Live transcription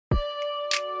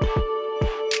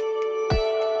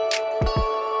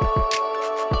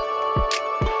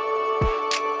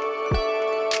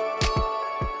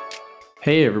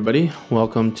Hey everybody,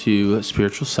 welcome to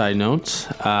Spiritual Side Notes.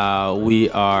 We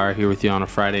are here with you on a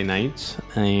Friday night,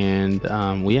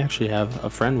 and we actually have a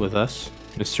friend with us,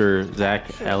 Mr. Zach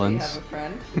Ellens. We have a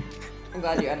friend. I'm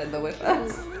glad you added the with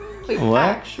us. We What?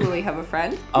 actually have a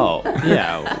friend. Oh,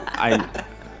 yeah,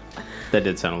 that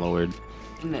did sound a little weird.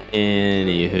 No.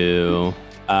 Anywho,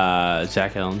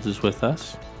 Zach Ellens is with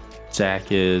us.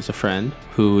 Zach is a friend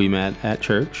who we met at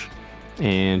church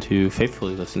and who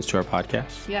faithfully listens to our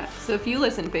podcast. Yeah, so if you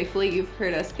listen faithfully, you've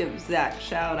heard us give Zach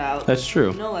shout out. That's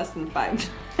true. No less than 5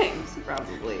 times,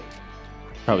 probably.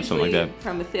 Probably something like that.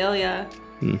 From Athalia,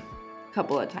 a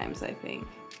couple of times, I think.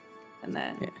 And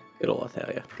then Yeah, good old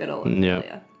Athalia. good old Yeah.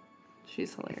 Athalia.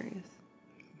 She's hilarious.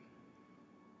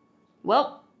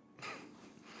 Well,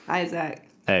 hi, Zach.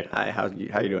 Hey, Hi, how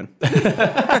you doing?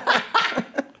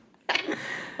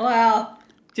 Well,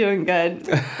 doing good.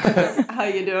 How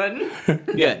you doing?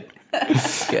 Good.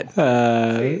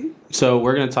 Good. so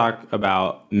we're going to talk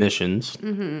about missions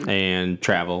and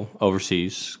travel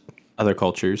overseas, other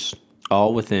cultures,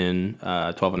 all within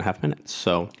 12 and a half minutes.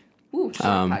 So, Ooh,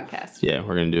 short podcast. yeah,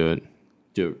 we're going to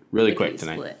do it really quick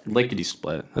tonight. Lickety-split. Lickety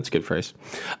split. That's a good phrase.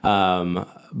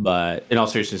 But in all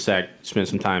seriousness, Zach spent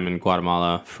some time in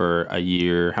Guatemala for a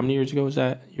year. How many years ago was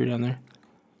that you were down there?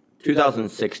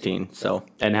 2016, so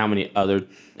And how many however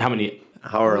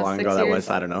Almost long 6 ago that years? was,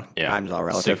 I don't know. Time's all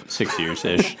relative. Six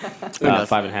years-ish. knows?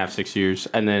 5.5, 6 years.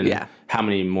 And then Yeah. how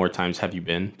many more times have you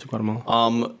been to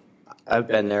Guatemala? I've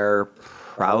been there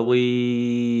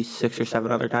probably 6 or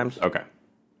 7 other times Okay.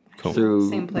 Cool. through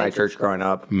Same my place. church growing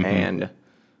up, and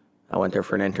I went there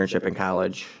for an internship in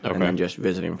college, Okay. and then just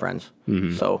visiting friends.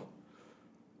 So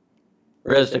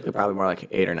realistically, probably more like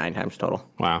 8 or 9 times total.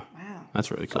 Wow. Wow. That's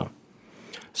really cool.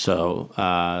 So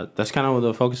that's kind of what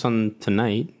the focus on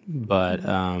tonight, but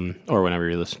or whenever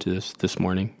you listen to this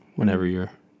morning, whenever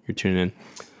you're tuning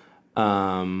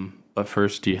in. But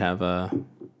first, do you have an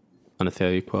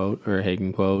Athalia quote or a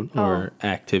Hagen quote or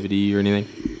activity or anything?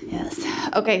 Yes.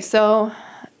 Okay, so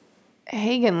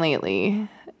Hagen lately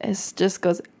just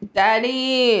goes,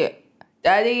 Daddy,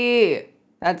 Daddy.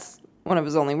 That's one of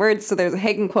his only words. So there's a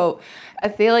Hagen quote.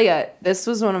 Athalia, this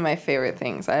was one of my favorite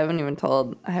things. I haven't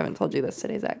told you this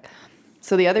today, Zach.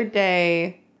 So the other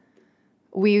day,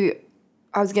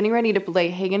 I was getting ready to lay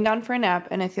Hagen down for a nap,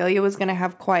 and Athalia was going to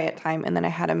have quiet time, and then I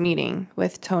had a meeting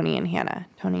with Tony and Hannah.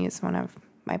 Tony is one of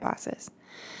my bosses.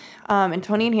 And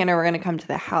Tony and Hannah were going to come to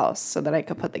the house so that I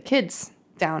could put the kids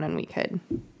down and we could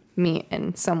meet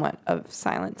in somewhat of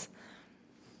silence.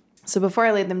 So before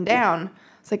I laid them down,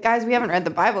 I was like, guys, we haven't read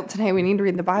the Bible today. We need to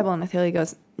read the Bible. And Athalia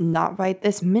goes, not right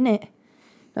this minute.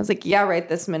 I was like, yeah, right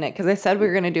this minute. Because I said we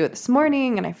were going to do it this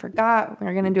morning and I forgot.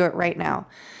 We're going to do it right now.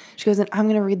 She goes, and I'm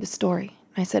going to read the story.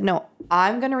 And I said, no,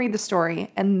 I'm going to read the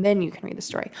story and then you can read the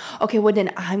story. Okay, well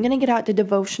then I'm going to get out the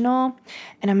devotional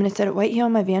and I'm going to set it right here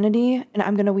on my vanity and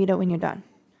I'm going to read it when you're done.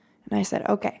 And I said,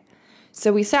 okay.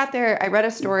 So we sat there. I read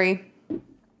a story. And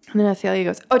then Athalia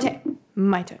goes, okay,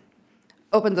 my turn.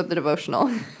 Opens up the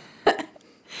devotional.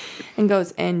 And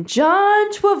goes, and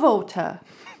John Travolta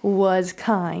was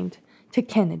kind to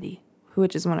Kennedy,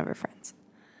 which is one of her friends.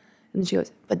 And she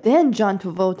goes, but then John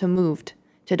Travolta moved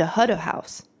to the Hutter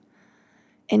house.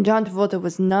 And John Travolta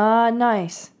was not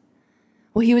nice.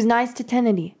 Well, he was nice to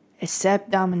Kennedy,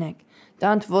 except Dominic.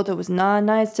 John Travolta was not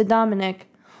nice to Dominic,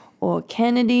 or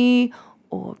Kennedy,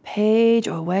 or Paige,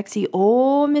 or Wexy,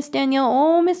 or Miss Danielle,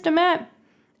 or Mr. Matt.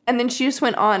 And then she just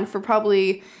went on for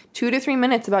probably 2 to 3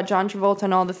 minutes about John Travolta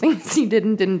and all the things he did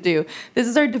and didn't do. This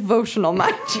is our devotional,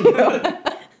 mind you.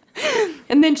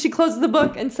 And then she closes the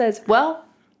book and says, well,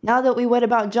 now that we read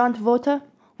about John Travolta,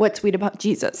 let's read about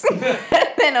Jesus. And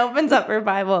then opens up her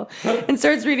Bible and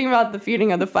starts reading about the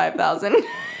feeding of the 5,000.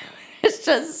 It's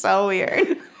just so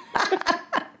weird.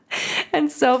 And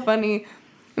so funny.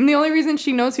 And the only reason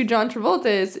she knows who John Travolta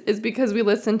is because we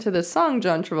listened to the song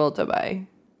John Travolta by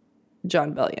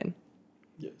John Bellion.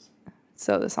 Yes.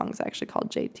 So the song is actually called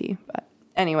JT. But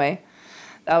anyway,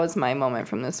 that was my moment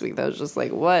from this week. That was just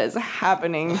like, what is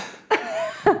happening?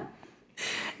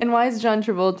 And why is John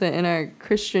Travolta in our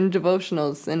Christian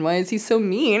devotionals? And why is he so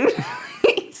mean?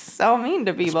 He's so mean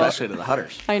to people. Especially to the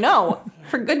Hutters. I know.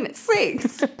 For goodness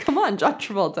sakes. Come on, John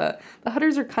Travolta. The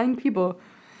Hutters are kind people.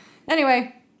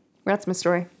 Anyway, that's my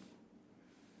story.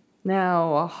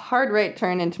 Now, a hard right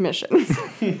turn into missions.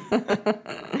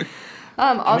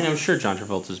 I'm sure John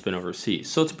Travolta's been overseas,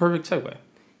 so it's a perfect segue.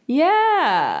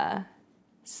 Yeah.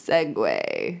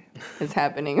 Segue is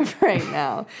happening right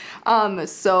now.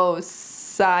 So,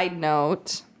 side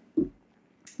note,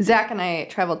 Zach and I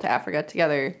traveled to Africa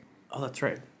together. Oh, that's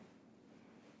right.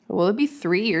 will it be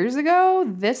 3 years ago?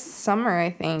 This summer, I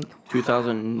think.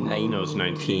 2019. No, it was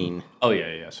 19. Oh,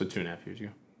 yeah. So 2.5 years ago.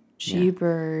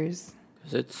 Jeepers.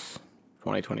 Because it's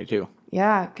 2022.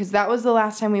 Yeah, because that was the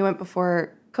last time we went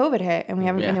before COVID hit, and we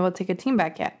haven't been Yeah. able to take a team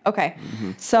back yet. Okay,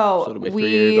 So it'll be 3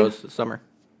 years ago this summer.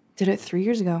 did it 3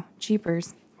 years ago.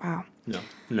 Jeepers. Wow.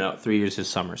 No, 3 years this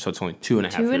summer. So it's only 2.5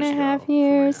 years Two and a half ago from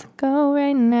years right ago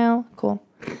right now. Cool.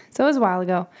 So it was a while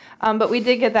ago. But we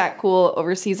did get that cool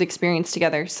overseas experience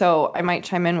together. So I might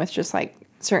chime in with just like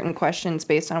certain questions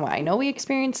based on what I know we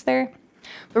experienced there.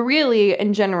 But really,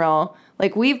 in general,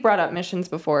 like we've brought up missions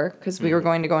before because we were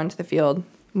going to go into the field.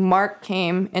 Mark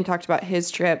came and talked about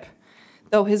his trip.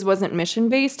 Though his wasn't mission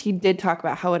based, he did talk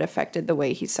about how it affected the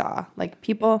way he saw like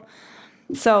people.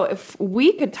 So if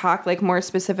we could talk like more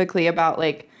specifically about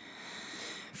like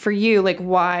for you, like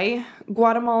why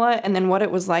Guatemala and then what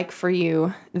it was like for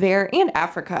you there and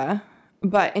Africa,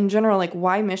 but in general, like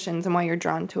why missions and why you're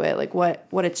drawn to it, like what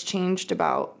it's changed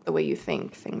about the way you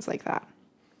think, things like that.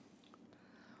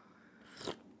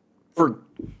 For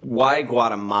why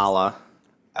Guatemala,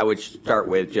 I would start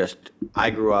with just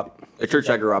the church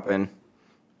I grew up in,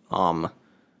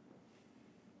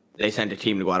 they sent a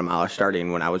team to Guatemala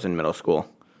starting when I was in middle school.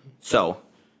 So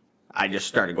I just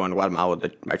started going to Guatemala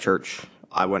with my church.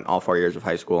 I went all 4 years of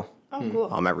high school. Oh,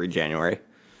 cool. Every January.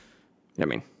 I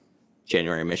mean,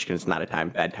 January in Michigan is not a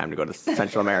bad time to go to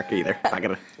Central America either. I'm not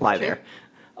going to lie there.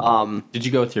 Did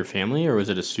you go with your family or was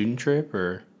it a student trip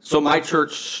or? So my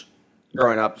church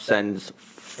growing up sends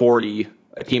 40,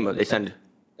 they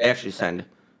actually send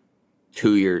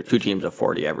 2 teams of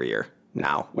 40 every year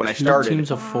now. When I started,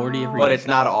 Teams of 40 every but year? it's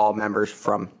not all members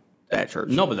from that church.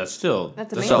 No, but that's That's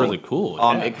that's amazing. really cool.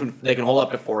 Yeah. They can hold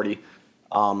up to 40.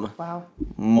 Wow.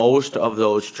 Most of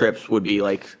those trips would be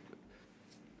like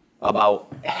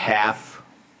about half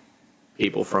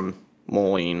people from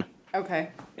Moline, Okay.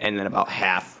 and then about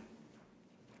half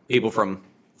people from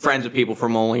friends of people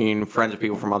from Moline, friends of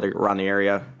people from around the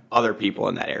area, other people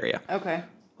in that area. Okay.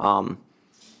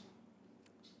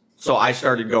 So I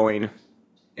started going,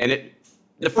 and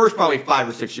the first probably 5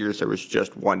 or 6 years there was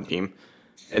just one team,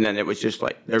 and then it was just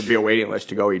like there'd be a waiting list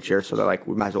to go each year. So they're like,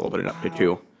 we might as well open it up to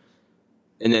 2.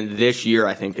 And then this year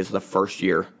I think is the first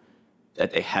year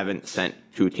that they haven't sent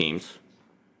 2 teams,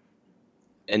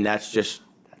 and that's just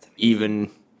and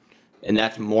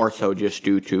that's more so just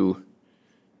due to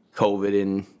COVID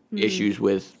and issues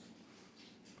with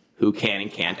who can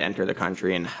and can't enter the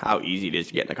country and how easy it is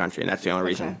to get in the country. And that's the only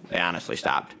reason they honestly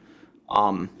stopped.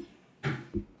 I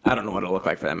don't know what it'll look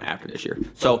like for them after this year.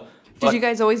 So, Did you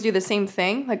guys always do the same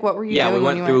thing? Like what were you yeah, doing we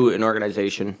when went you through an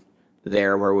organization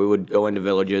there where we would go into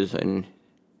villages, and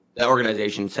that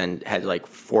organization has like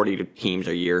 40 teams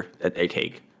a year that they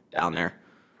take down there.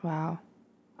 Wow.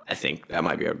 I think that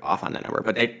might be off on that number,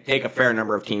 but they take a fair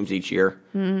number of teams each year.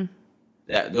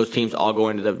 Those teams all go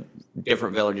into the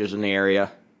different villages in the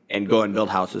area and go and build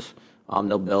houses.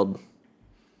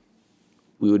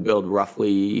 We would build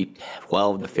roughly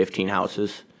 12 to 15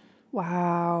 houses.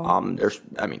 Wow.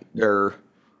 They're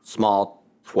small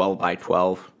 12 by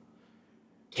 12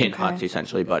 tin Okay. huts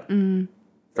essentially, but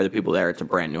for the people there, it's a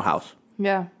brand new house.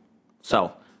 Yeah.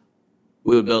 So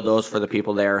we would build those for the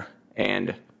people there.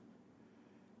 And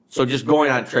so just going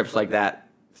on trips like that,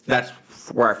 that's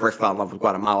where I first fell in love with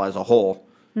Guatemala as a whole,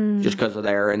 just because of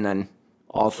there. And then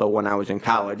also when I was in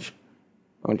college,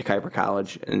 I went to Kuiper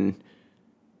College, and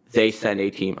they send a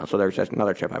team. So there's just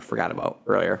another trip I forgot about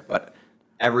earlier. But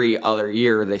every other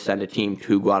year, they send a team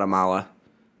to Guatemala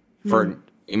for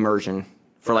immersion.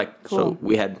 So Cool.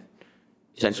 we had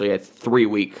essentially a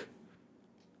 3-week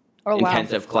Oh, wow.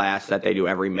 intensive class that they do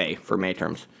every May for May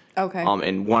terms. Okay.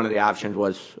 And one of the options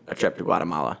was a trip to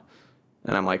Guatemala.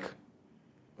 And I'm like,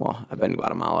 well, I've been to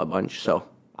Guatemala a bunch, so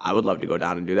I would love to go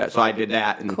down and do that. So I did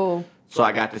that. And Cool. So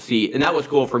I got to see, and that was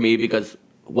cool for me because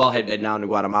had been down to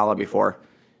Guatemala before.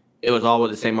 It was all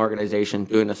with the same organization,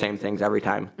 doing the same things every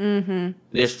time. Mm-hmm.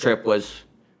 This trip was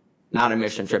not a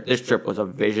mission trip. This trip was a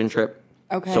vision trip.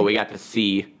 Okay. So we got to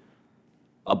see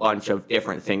a bunch of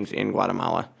different things in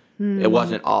Guatemala. It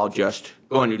wasn't all just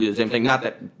going to do the same thing. Not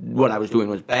that what I was doing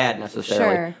was bad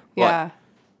necessarily. Sure. But Yeah.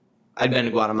 I'd been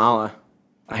to Guatemala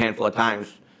a handful of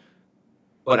times,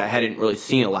 but I hadn't really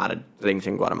seen a lot of things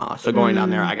in Guatemala. So going down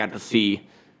there, I got to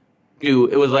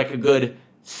it was like a good,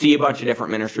 see a bunch of different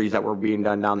ministries that were being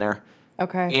done down there.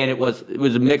 Okay. And it was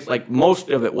a mix, like most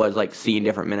of it was like seeing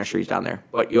different ministries down there,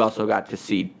 but you also got to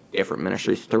see different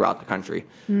ministries throughout the country.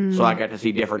 So I got to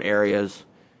see different areas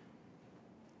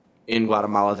in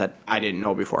Guatemala that I didn't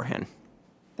know beforehand.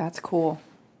 That's cool.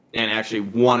 And actually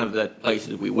one of the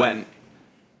places we went,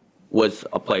 was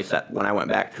a place that when I went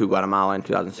back to Guatemala in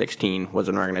 2016 was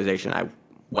an organization I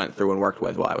went through and worked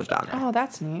with while I was down there. Oh,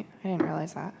 that's neat. I didn't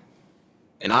realize that.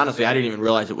 And honestly, I didn't even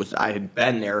realize I had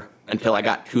been there until I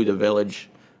got to the village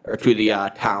or to the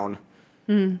town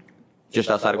just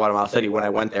outside of Guatemala City. When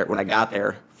I got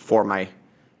there for my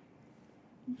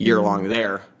year long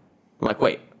there, I'm like,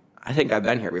 wait, I think I've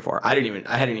been here before. I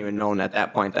hadn't even known at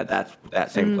that point that that's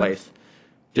that same place,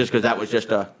 just because that was just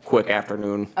a quick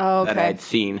afternoon Oh, that I okay. had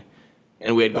seen,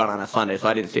 and we had gone on a Sunday, so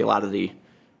I didn't see a lot of the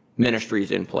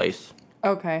ministries in place.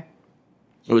 Okay.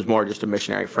 It was more just a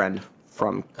missionary friend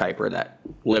from Kuiper that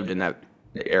lived in that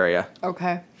area.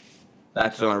 Okay.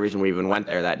 That's the only reason we even went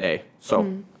there that day. So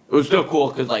it was still cool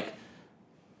because like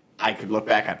I could look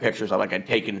back at pictures I'd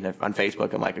taken on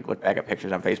Facebook, and I could look back at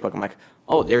pictures on Facebook. I'm like,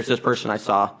 oh, there's this person I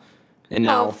saw, and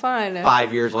now Oh, fun.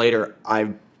 5 years later,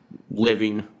 I'm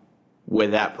living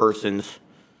with that person's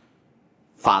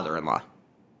father-in-law.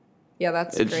 Yeah,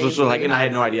 that's It's crazy. just like, and I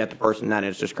had no idea the person then.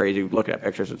 It's just crazy looking at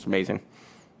pictures. It's amazing.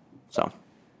 So.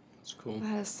 That's cool.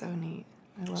 That is so neat.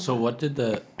 I love So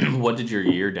that. what did your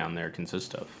year down there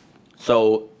consist of?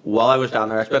 So while I was down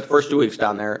there, I spent the first 2 weeks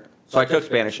down there. So I took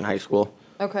Spanish in high school,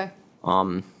 Okay.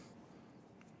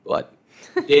 but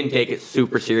didn't take it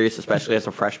super serious, especially as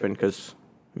a freshman, because,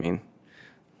 I mean,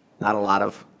 not a lot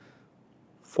of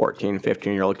 14,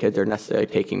 15-year-old kids are necessarily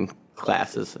taking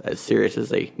classes as serious as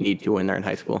they need to when they're in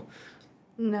high school,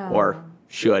 No. or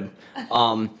should.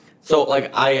 So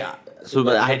like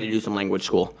but I had to do some language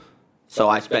school. So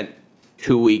I spent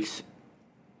 2 weeks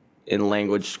in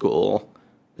language school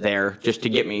there just to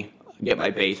get my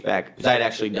base back, because I had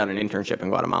actually done an internship in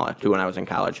Guatemala too when I was in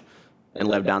college, and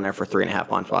lived down there for 3.5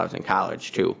 months while I was in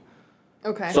college too.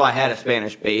 Okay. So I had a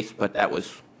Spanish base, but that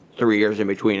was 3 years in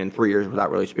between, and 3 years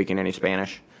without really speaking any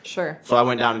Spanish. Sure. So I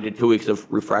went down and did 2 weeks of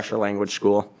refresher language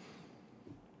school,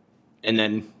 and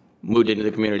then moved into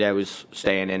the community I was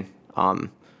staying in.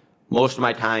 Most of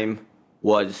my time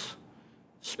was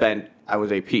spent. I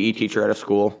was a PE teacher at a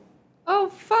school Oh,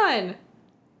 fun.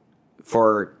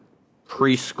 for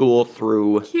preschool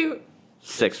through Cute.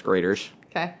 6th graders.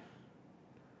 Okay.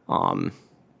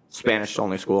 Spanish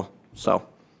only school, so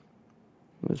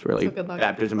it was really So good luck.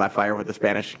 baptism by fire with the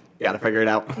Spanish. Got to figure it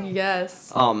out.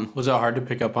 Yes. Was it hard to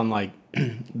pick up on like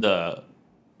the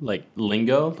like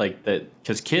lingo, like that?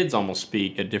 Because kids almost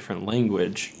speak a different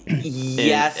language.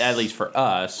 Yes, At least for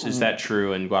us, is that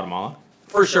true in Guatemala?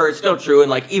 for sure, it's still true, and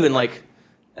like even like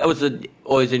that was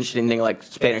always interesting thing. Like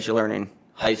Spanish you learn in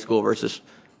high school versus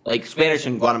like Spanish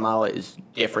in Guatemala is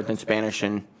different than Spanish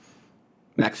in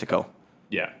Mexico.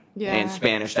 Yeah. Yeah. And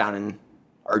Spanish down in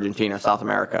Argentina, South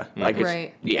America. Like it's,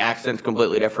 Right. the accent's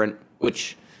completely different,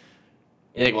 which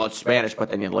you think, well, it's Spanish, but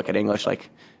then you look at English, like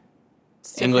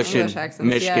It's different English in accents,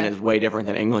 Michigan yeah. is way different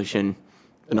than English in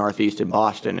the Northeast in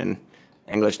Boston, and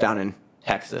English down in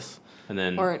Texas, And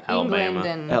then Or Alabama.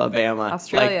 England and Alabama,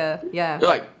 Australia. yeah.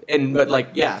 So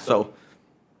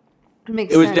It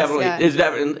makes it was sense, definitely, yeah. it's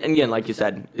definitely, and again, like you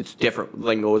said, it's different.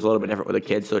 Lingo was a little bit different with the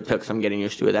kids, so it took some getting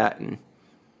used to that, and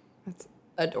That's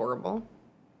adorable.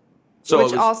 so Which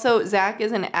it was, also, Zach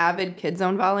is an avid Kid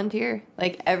Zone volunteer.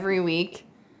 Like every week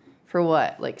for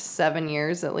what? Like 7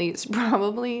 years at least,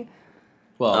 probably.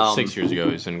 Well, 6 years ago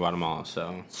he was in Guatemala,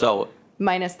 so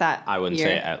Minus that. I wouldn't year.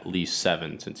 say at least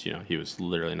 7, since he was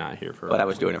literally not here for. but I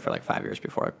was doing it for like 5 years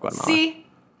before Guatemala. See?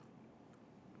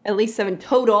 At least 7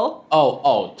 total.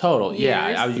 Oh, total. Yeah,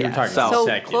 Years? you were Yeah, talking so- So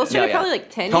consecutive. closer to probably like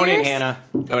 10 Tony years. and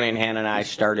Hannah and I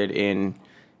started in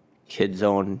Kid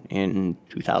Zone in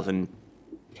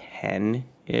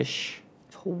 2010-ish.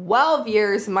 12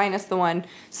 years minus the one.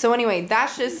 So anyway,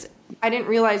 that's just, I didn't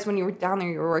realize when you were down there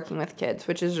you were working with kids,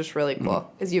 which is just really cool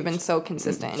because you've been so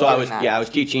consistent. in So I doing was that. I was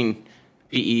teaching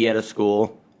PE at a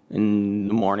school in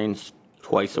the mornings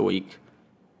twice a week.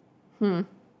 And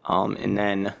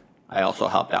then I also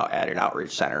helped out at an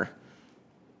outreach center.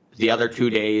 The other 2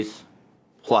 days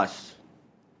plus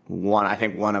one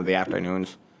of the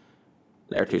afternoons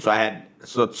there too.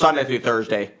 So Sunday through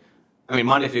Thursday,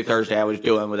 Monday through Thursday I was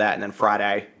doing with that, and then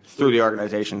Friday through the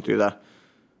organization, through the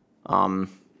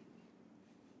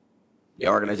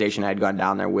organization I had gone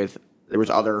down there with. There was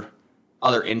other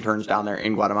interns down there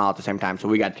in Guatemala at the same time, so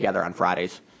we got together on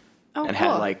Fridays Oh, and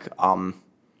cool. had like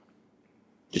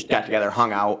just got together,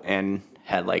 hung out, and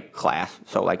had like class.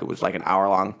 So like it was like an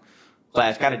hour-long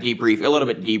class, kind of a little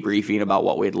bit debriefing about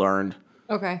what we'd learned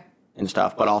Okay. and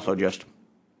stuff, but also just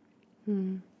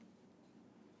a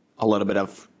little bit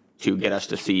to get us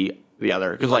to see the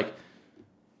other, because like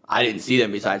I didn't see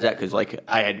them besides that, because like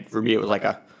for me it was like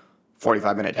a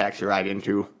 45-minute taxi ride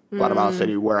into Guatemala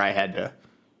City where I had to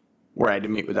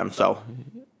meet with them. So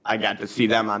I got to see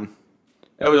them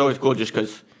that was always cool just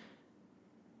because,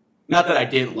 not that I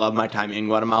didn't love my time in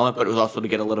Guatemala, but it was also to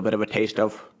get a little bit of a taste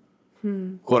of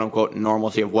quote unquote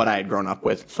normalcy of what I had grown up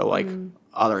with. So like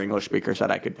other English speakers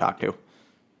that I could talk to.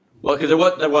 Well, because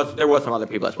there was some other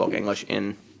people that spoke English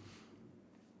in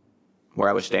where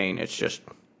I was staying. It's just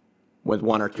with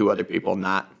one or two other people,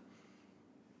 not,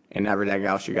 and everything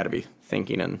else you got to be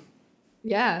thinking in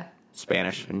Yeah.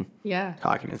 Spanish and Yeah.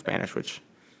 talking in Spanish, which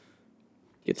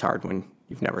gets hard when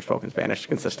you've never spoken Spanish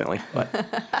consistently. But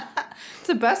It's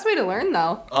the best way to learn,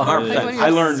 though. 100%. Like when you're I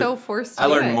learned so forced to I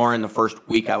do learned it. more in the first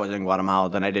week I was in Guatemala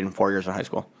than I did in 4 years in high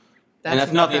school. And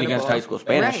that's nothing against high school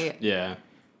Spanish. Right. Yeah.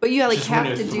 But you like Just when have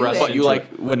you're to do thrust it. But you into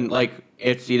like it. when like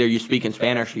it's either you speak in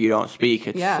Spanish or you don't speak.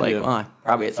 It's Yeah. like, Yeah. well, I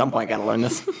probably at some point got to learn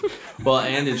this. Well,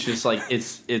 and it's just like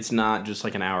it's not just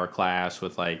like an hour class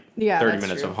with like Yeah, 30 that's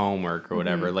minutes true. of homework or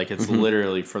whatever. Like it's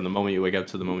literally from the moment you wake up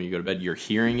to the moment you go to bed, you're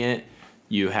hearing it.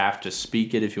 You have to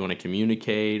speak it if you want to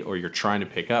communicate, or you're trying to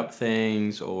pick up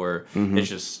things, or it's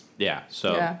just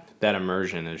So Yeah. that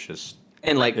immersion is just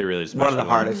And like it really is one of the special.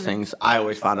 hardest things I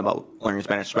always found about learning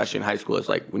Spanish, especially in high school, is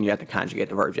like when you have to conjugate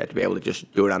the verbs, you have to be able to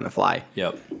just do it on the fly.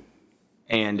 Yep.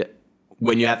 And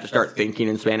when you have to start thinking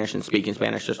in Spanish and speaking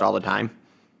Spanish just all the time,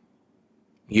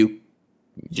 you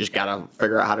just gotta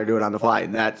figure out how to do it on the fly.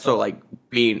 And that's so like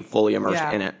being fully immersed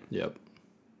Yeah. in it. Yep.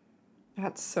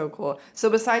 That's so cool.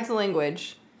 So besides the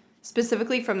language,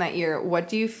 specifically from that year, what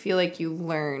do you feel like you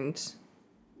learned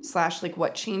 / like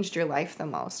what changed your life the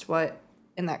most? What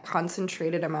in that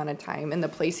concentrated amount of time in the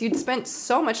place you'd spent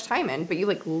so much time in, but you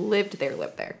like lived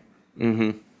there.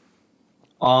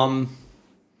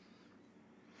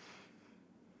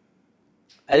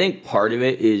 I think part of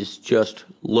it is just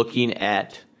looking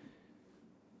at.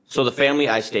 So the family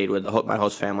I stayed with, my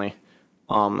host family,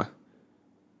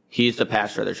 he's the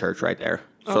pastor of the church right there.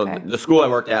 So Okay. the school I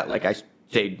worked at, like I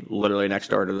stayed literally next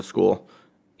door to the school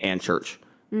and church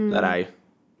the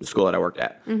school that I worked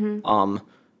at.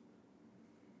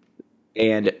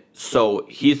 And so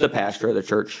he's the pastor of the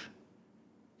church.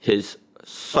 His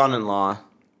son-in-law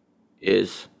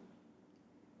is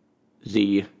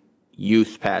the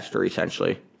youth pastor,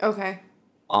 essentially. Okay.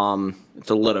 It's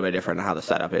a little bit different on how the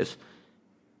setup is.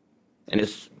 And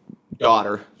his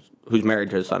daughter, who's married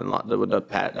to his son-in-law, the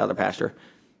other pastor,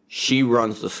 she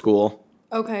runs the school,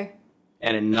 Okay.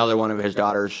 and another one of his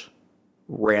daughters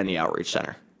ran the outreach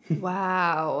center.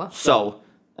 Wow. So,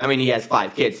 I mean, he has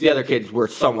 5 kids. The other kids were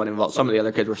somewhat involved. Some of the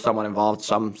other kids were somewhat involved.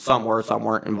 Some were, some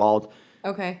weren't involved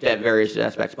Okay. at various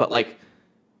aspects. But, like,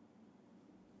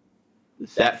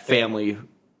 that family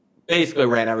basically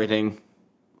ran everything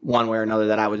one way or another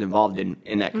that I was involved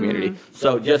in that community.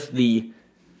 So just and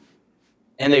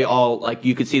they all, like,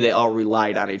 you could see they all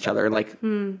relied on each other. And, like,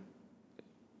 they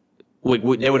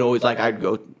would always, like, I'd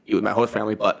go eat with my host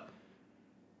family, but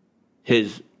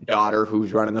his daughter,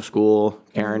 who's running the school,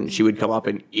 Karen, she would come up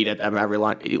and eat at them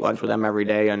eat lunch with them every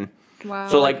day. And Wow.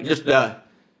 so, like, just the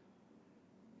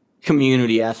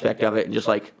community aspect of it, and just,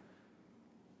 like,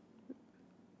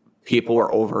 people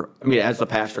were over. I mean, as the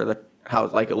pastor of the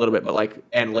house, like, a little bit, but, like,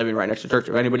 and living right next to church,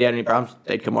 if anybody had any problems,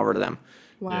 they'd come over to them.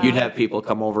 Wow. You'd have people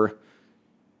come over.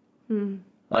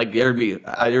 Like, there'd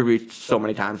be so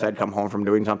many times I'd come home from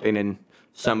doing something, and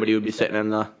somebody would be sitting in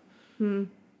the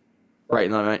right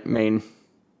in the main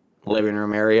living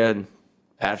room area, and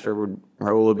pastor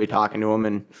would be talking to him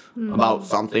and about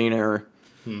something, or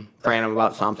praying him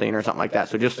about something or something like that.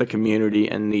 So just the community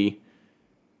and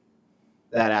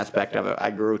that aspect of it,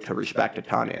 I grew to respect a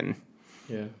ton in.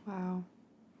 Yeah. Wow.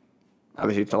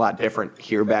 Obviously, it's a lot different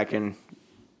here back in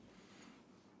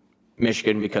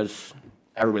Michigan because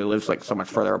everybody lives like so much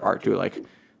further apart too. Like,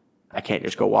 I can't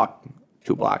just go walk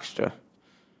 2 blocks to.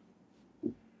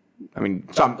 I mean,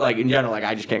 in general, like,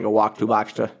 I just can't go walk 2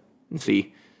 blocks to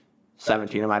see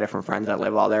 17 of my different friends that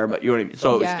live all there. But you know what I mean?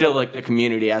 So Yeah. it's still like the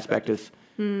community aspect is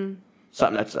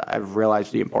something I've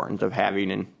realized the importance of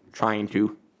having and trying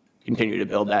to continue to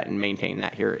build that and maintain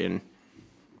that here in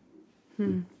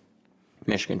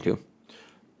Michigan too.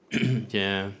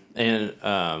 Yeah, and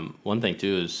one thing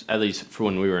too is, at least for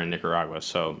when we were in Nicaragua,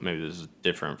 so maybe this is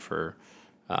different for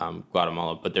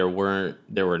Guatemala, but there were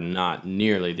not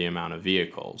nearly the amount of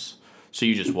vehicles, so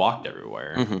you just walked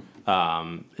everywhere.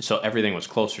 So everything was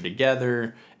closer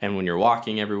together, and when you're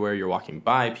walking everywhere, you're walking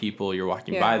by people, you're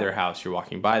walking by their house, you're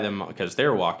walking by them because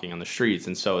they're walking on the streets,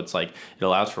 and so it's like it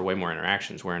allows for way more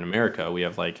interactions. Where in America we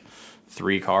have like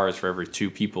 3 cars for every 2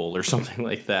 people or something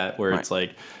like that, where it's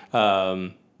like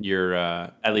you're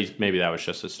at least maybe that was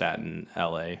just a stat in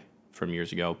LA, from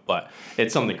years ago, but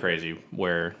it's something crazy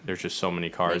where there's just so many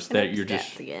cars that you're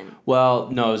just. Again. Well,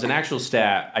 no, it was an actual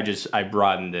stat. I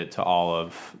broadened it to all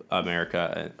of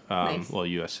America, Nice. well,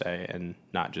 USA, and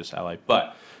not just LA.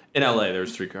 But in LA,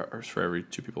 there's 3 cars for every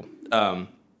 2 people.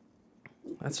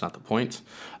 That's not the point.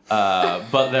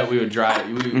 But that we would drive,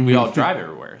 we all drive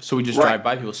everywhere, so we just drive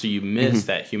by people. So you miss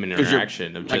that human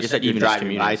interaction of just Like you said, you're even just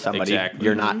driving by somebody. Exactly.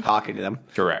 You're not talking to them.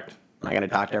 Correct. I'm not going to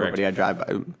talk to everybody I drive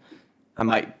by. I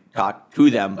might talk to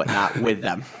them, but not with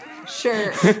them.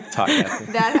 Sure. Talk ethic.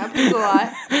 That happens a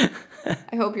lot.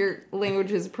 I hope your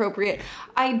language is appropriate.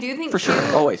 I do think For sure,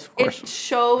 too, always, of course. it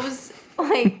shows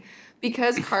like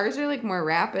because cars are like more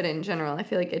rapid in general. I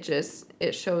feel like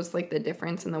it shows like the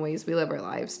difference in the ways we live our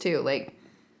lives too. Like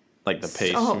Like the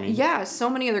pace. so, you mean? yeah, so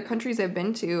many other countries I've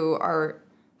been to are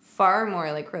far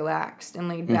more like relaxed and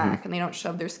laid back, and they don't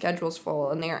shove their schedules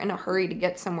full, and they're in a hurry to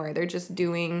get somewhere. They're just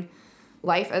doing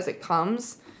life as it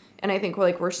comes. And I think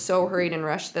we're so hurried and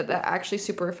rushed that actually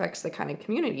super affects the kind of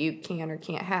community you can or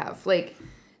can't have. Like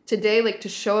today, like to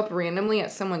show up randomly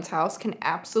at someone's house can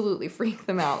absolutely freak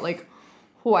them out. Like,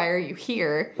 why are you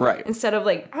here? Right. Instead of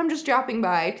like, I'm just dropping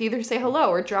by to either say hello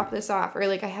or drop this off, or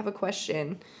like I have a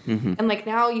question. And like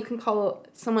now you can call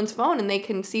someone's phone and they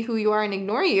can see who you are and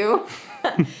ignore you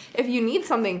if you need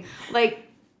something. Like,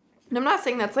 and I'm not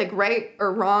saying that's like right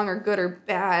or wrong or good or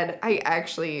bad.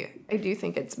 I do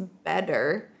think it's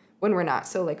better when we're not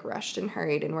so like rushed and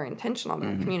hurried and we're intentional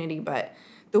about community. But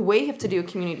the way you have to do a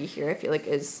community here, I feel like,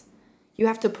 is you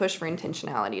have to push for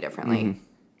intentionality differently.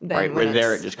 Than Right, when where there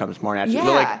it's- it just comes more naturally. Yeah,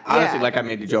 But like honestly, yeah. like I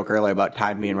made the joke earlier about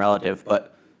time being relative,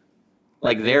 but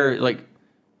like there, like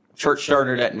church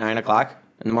started at 9:00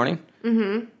 in the morning.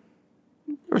 Mm-hmm.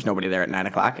 There was nobody there at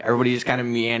 9:00. Everybody just kind of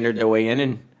meandered their way in,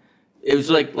 and it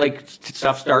was like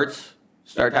stuff start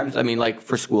times. I mean, like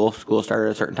for school started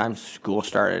at a certain time. School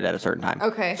started at a certain time.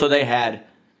 Okay. So they had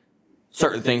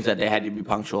certain things that they had to be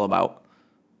punctual about,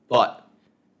 but.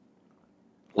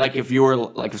 Like if you were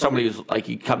like if somebody was like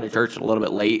you come to church a little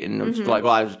bit late and it's like,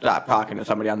 well, I was stopped talking to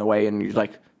somebody on the way, and you're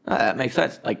like, that makes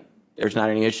sense. Like there's not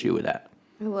any issue with that.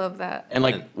 I love that. And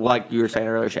like you were saying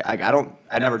earlier, Shay, I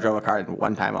never drove a car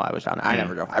one time while I was down there. I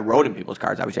never drove. I rode in people's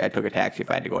cars. Obviously, I took a taxi if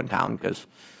I had to go in town because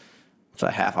it's a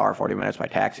half hour, 40 minutes by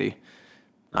taxi,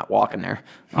 not walking there.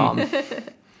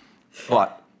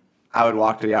 But I would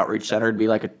walk to the outreach center. It'd be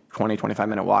like a 20,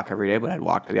 25-minute walk every day, but I'd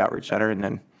walk to the outreach center and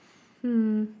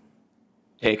then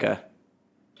take a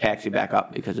taxi back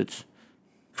up because it's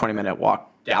 20-minute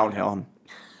walk downhill. I'm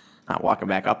not walking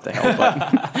back up the hill,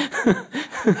 but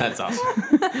That's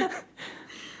awesome.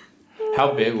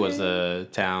 How big was the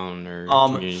town or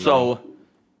community? so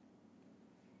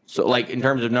like in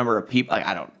terms of number of people, like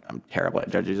I'm terrible at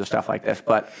judges of stuff like this,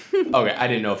 but Okay, I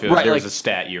didn't know if there Right, was like- a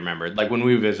stat you remembered. Like when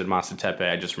we visited Masatepe,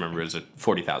 I just remember it was a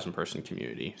 40,000 person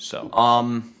community. So,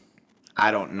 I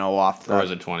don't know off or was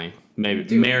the. it 20?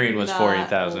 Maybe Marion was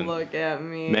 40,000. Look at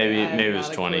me. Maybe it was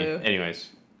 20. Anyways,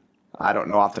 I don't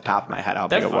know off the top of my head how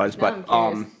big That's it was, fine. but No,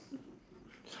 I'm curious.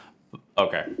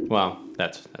 okay. Well,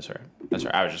 that's all right. That's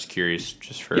all right. I was just curious,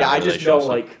 just for yeah, I just know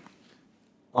relational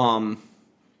stuff. like,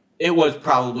 it was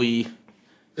probably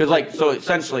because like so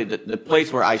essentially the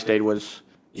place where I stayed was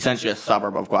essentially a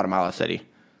suburb of Guatemala City,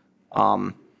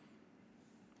 and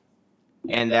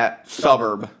that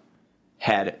suburb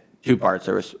had two parts.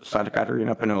 There was Santa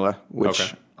Catarina Panula,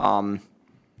 which Okay.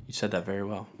 You said that very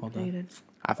well. Well done.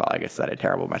 I felt like I said it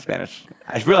terrible. My Spanish,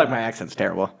 I feel like my accent's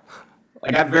terrible.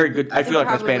 Like I'm very good. I feel like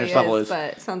my Spanish level is.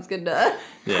 But it sounds good to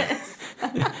Yeah.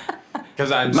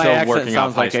 Because I'm My still accent working sounds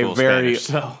off high like a school very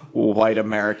Spanish, so. white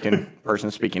American person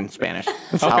speaking Spanish.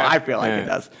 That's how Okay. I feel like Yeah, it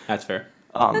does. That's fair.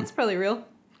 That's probably real.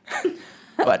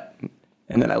 But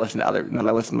and then I listen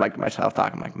to like myself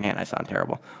talk. I'm like, man, I sound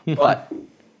terrible. But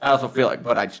I also feel like,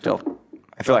 I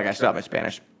feel like I still have my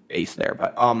Spanish base there.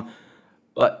 But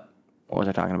what was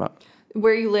I talking about?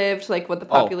 Where you lived, like what the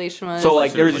population was. So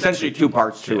like So there was like essentially two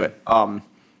parts to it.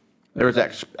 There was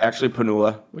actually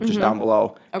Panula, which is down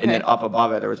below, and then Okay. up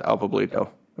above it there was El Pueblito,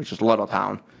 which is a little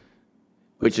town,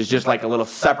 which is just like a little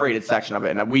separated section of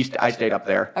it. And I stayed up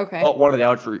there. Okay. But one of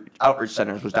the outreach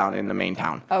centers was down in the main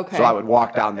town. Okay. So I would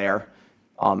walk down there.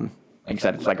 Like I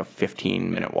said, it's like a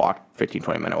 20-minute walk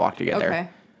to get there. Okay.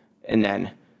 And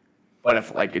then, but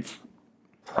if like it's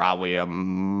probably a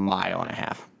mile and a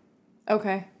half.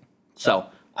 Okay. So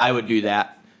I would do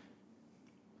that,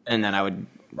 and then I would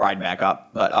ride back up.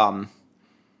 But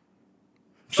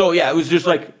so yeah, it was just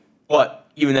like, but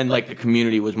even then, like the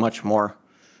community was much more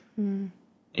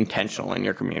intentional in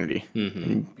your community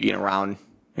and being around,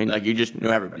 and like you just knew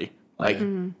everybody. Like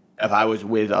if I was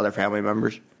with other family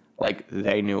members, like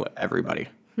they knew everybody.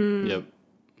 Yep.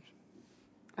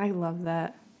 I love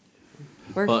that.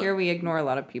 We're But- here, we ignore a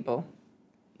lot of people.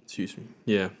 Excuse me.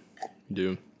 Yeah, you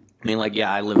do. I mean, like,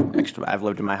 yeah, I've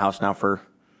lived in my house now for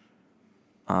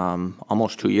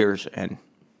almost 2 years, and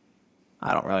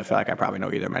I don't really feel like I probably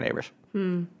know either of my neighbors.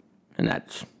 And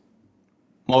that's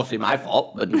mostly my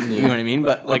fault, but you know what I mean?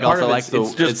 But, like, Part also, of like, it's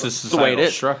it's the just the way it societal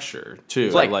is. structure too.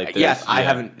 It's like, this, yes, I yeah.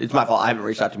 haven't, it's my fault. I haven't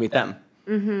reached out to meet them.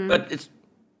 But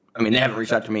they haven't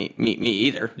reached out to meet me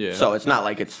either. Yeah. So it's not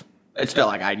like it's still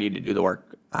like I need to do the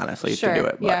work, honestly, Sure, to do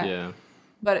it. But yeah. Yeah.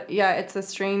 But yeah, it's a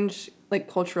strange like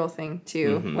cultural thing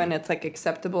too, when it's like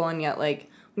acceptable and yet like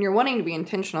when you're wanting to be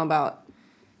intentional about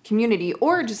community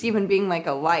or just even being like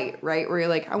a light, right? Where you're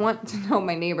like, I want to know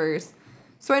my neighbors,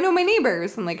 so I know my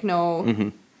neighbors and like know,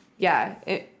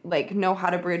 know how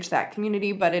to bridge that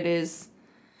community. But it's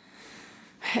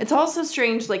also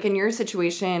strange, like in your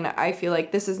situation, I feel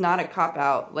like this is not a cop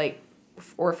out, like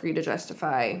or for you to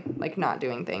justify like not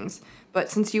doing things. But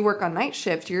since you work on night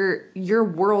shift, your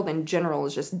world in general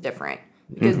is just different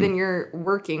because then you're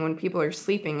working when people are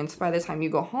sleeping, and so by the time you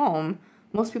go home,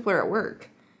 most people are at work.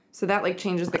 So that like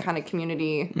changes the kind of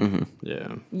community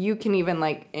Yeah. you can even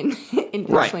like intentionally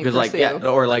right, pursue. because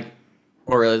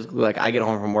like I get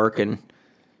home from work and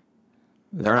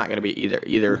they're not going to be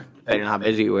either depending on how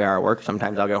busy we are at work.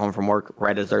 Sometimes I'll get home from work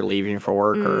right as they're leaving for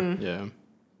work, or Yeah.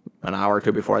 an hour or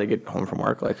two before they get home from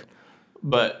work. Like,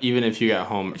 But even if you got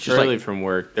home just early like- from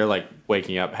work, they're like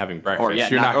waking up having breakfast. yeah,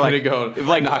 You're not- not or going to like- go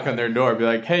like- knock on their door and be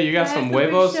like, "Hey, you got Guys, some the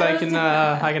huevos big I shows.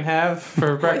 can have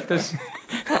for breakfast?"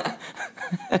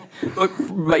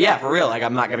 but yeah, for real, like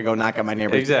I'm not going to go knock on my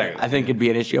neighbor's. Exactly. I think it'd be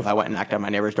an issue if I went and knocked on my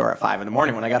neighbor's door at 5 a.m.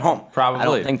 when I got home. I Probably.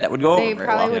 don't think that would go over They very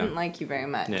probably well. wouldn't like you very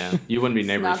much. Yeah, you wouldn't be It's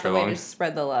neighbors not for the way long. to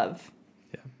spread the love.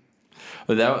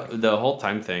 But the whole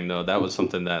time thing though, that was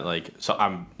something that like, so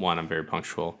I'm very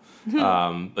punctual,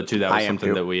 but two, that I was am something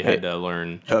too. that we had to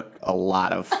learn. Took a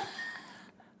lot of.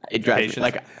 It drives me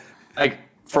Patience? like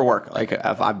for work. Like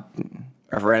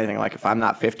or for anything. Like if I'm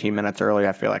not 15 minutes early,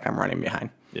 I feel like I'm running behind.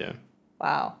 Yeah.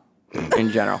 Wow.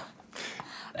 In general.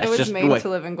 I was made to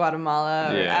live in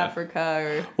Guatemala or Yeah. Africa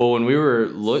or Well, when we were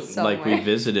we Somewhere.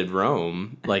 visited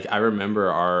Rome, like I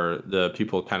remember the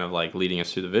people kind of like leading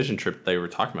us through the vision trip, they were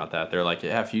talking about that. They're like,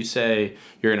 yeah, if you say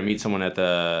you're going to meet someone at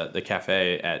the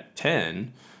cafe at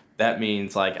 10, that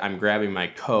means like I'm grabbing my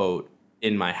coat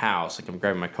in my house, like I'm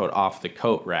grabbing my coat off the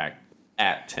coat rack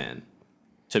at 10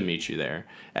 to meet you there.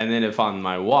 And then if on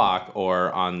my walk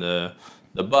or on the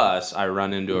bus, I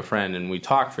run into a friend and we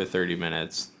talk for 30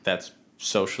 minutes, that's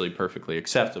socially perfectly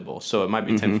acceptable. So it might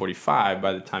be 10:45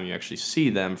 by the time you actually see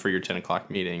them for your 10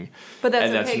 o'clock meeting. But that's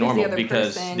and okay that's 'cause normal the other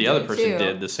because person the other did person too.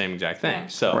 did the same exact thing. Yeah.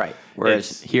 So Right. Whereas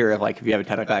it's- here, like if you have a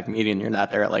 10 o'clock meeting and you're not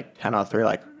there at like 10:03,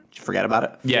 like forget about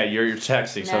it. yeah, you're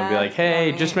texting. So I'd be Nah, like, hey,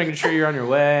 not just me. making sure you're on your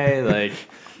way. Like,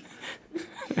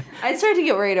 I started to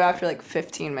get worried after like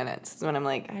 15 minutes is when I'm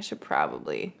like, I should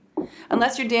probably.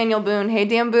 Unless you're Daniel Boone. Hey,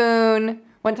 Dan Boone.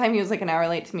 One time he was like an hour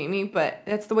late to meet me, but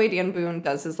that's the way Dan Boone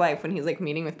does his life when he's like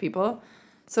meeting with people.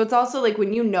 So it's also like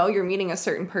when you know you're meeting a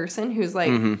certain person who's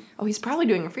like, oh, he's probably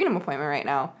doing a freedom appointment right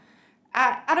now.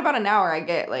 At about an hour, I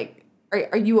get like,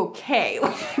 are you okay?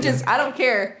 Like, just, I don't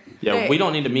care. yeah, Hey, we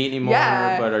don't need to meet anymore,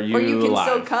 but are you or you can alive?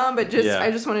 still come, but just Yeah. I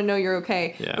just want to know you're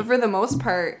okay. Yeah. But for the most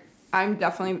part, I'm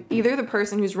definitely either the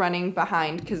person who's running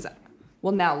behind because,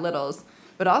 well, now littles,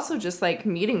 but also just like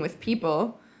meeting with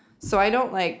people. So I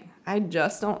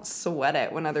just don't sweat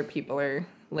it when other people are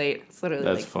late. It's literally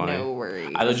That's like funny. no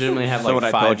worries. I legitimately have So like when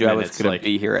I 5 told you I was minutes. going to Like,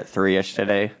 be here at 3-ish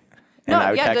today, and No,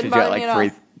 I yeah, texted didn't you bother at me at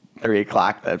like all. 3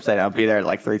 o'clock, that said I'll be there at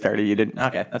like 3:30. You didn't?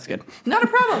 Okay, that's good. Not a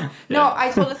problem. Yeah. No, I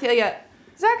told Athelia,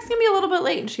 Zach's gonna be a little bit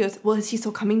late, and she goes, "Well, is he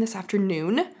still coming this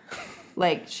afternoon?"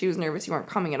 Like she was nervous you weren't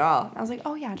coming at all. I was like,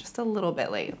 "Oh yeah, just a little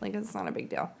bit late. Like it's not a big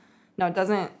deal." No, it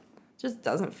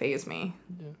doesn't faze me.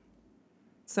 Yeah.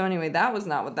 So anyway, that was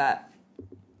not what that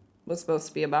was supposed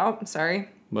to be about. I'm sorry.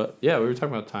 but yeah, we were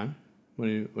talking about time. What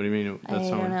do you mean? I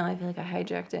don't know. I feel like I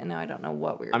hijacked it, and now I don't know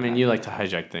what we were. I mean, you like to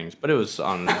hijack things, but it was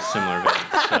on a similar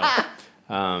vein.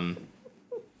 So,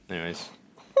 anyways.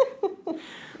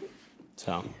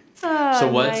 So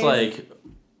what's like,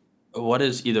 what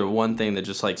is either one thing that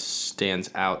just like stands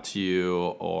out to you,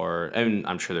 or, and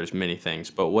I'm sure there's many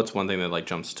things, but what's one thing that like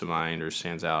jumps to mind or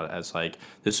stands out as like,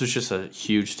 this was just a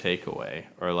huge takeaway,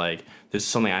 or like, this is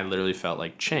something I literally felt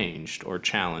like changed or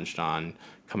challenged on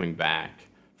coming back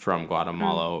from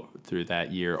Guatemala through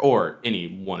that year, or any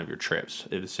one of your trips?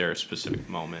 Is there a specific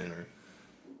moment or?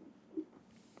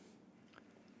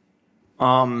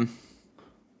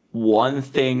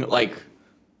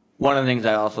 One of the things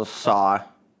I also saw,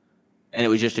 and it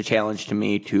was just a challenge to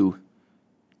me to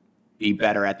be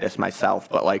better at this myself,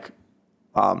 but like,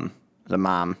 the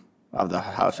mom of the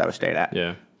house I was staying at.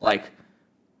 Yeah. Like,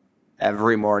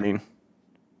 every morning,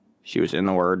 she was in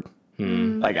the Word.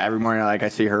 Like, every morning, like, I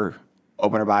see her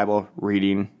open her Bible,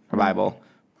 reading her Bible,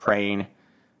 praying.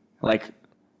 Like,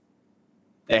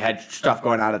 they had stuff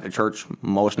going on at the church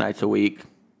most nights a week.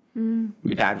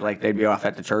 Be times, like, they'd be off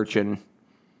at the church, and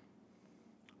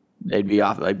they'd be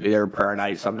off, like, their prayer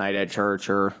night some night at church,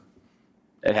 or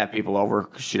they'd have people over,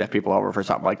 'cause she'd have people over for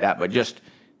something like that. But just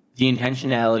the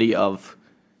intentionality of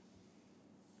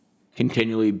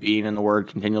continually being in the Word,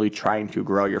 continually trying to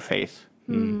grow your faith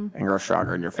and grow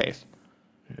stronger in your faith.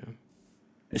 Yeah.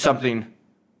 It's something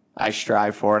I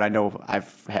strive for, and I know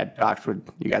I've had talks with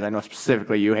you guys. I know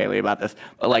specifically you, Haley, about this.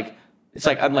 But, like, it's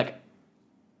like, I'm like,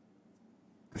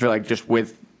 I feel like just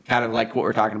with kind of like what we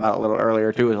were talking about a little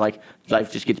earlier, too, is like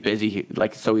life just gets busy.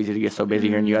 Like, it's so easy to get so busy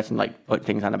here in the U.S. and, like, put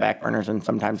things on the back burners. And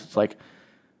sometimes it's like,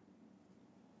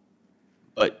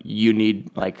 but you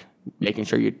need, like, making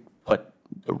sure you put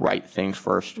the right things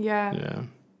first. Yeah. Yeah.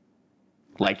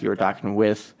 Like you were talking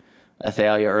with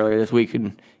Athalia earlier this week,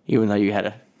 and even though you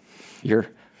had your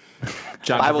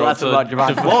John Bible lesson about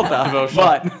John Travolta,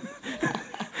 but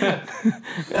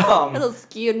A little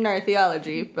skewed in our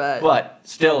theology, but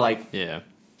still, like, Yeah.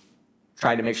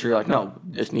 trying to make sure you're like, no,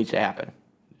 this needs to happen,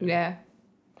 yeah.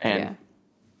 and Yeah.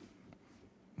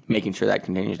 making sure that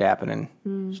continues to happen,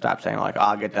 and stop saying like, oh,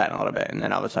 I'll get that in a little bit, and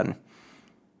then all of a sudden,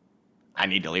 I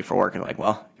need to leave for work, and like,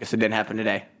 well, guess it didn't happen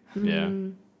today. Yeah.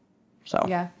 So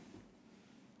Yeah.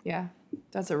 Yeah.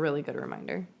 That's a really good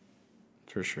reminder.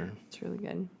 For sure. It's really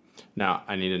good. Now,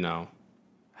 I need to know,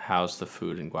 how's the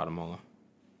food in Guatemala?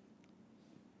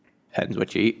 depends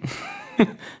what you eat.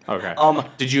 Okay. Um,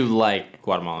 Did you like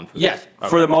Guatemalan food? Yes, Okay.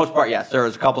 for the most part, yes. There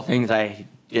was a couple things I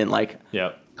didn't like.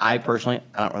 Yep. I personally,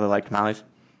 I don't really like tamales.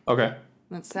 Okay.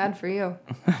 That's sad for you.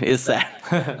 It is sad,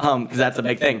 because that's a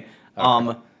big thing.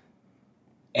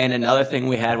 And another thing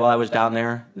we had while I was down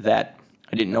there that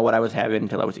I didn't know what I was having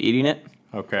until I was eating it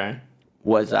Okay.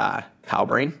 was cow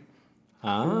brain,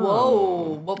 Oh.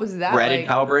 Whoa. What was that breaded like?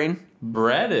 cow brain.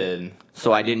 Breaded.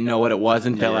 So I didn't know what it was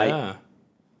until I Yeah.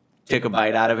 took a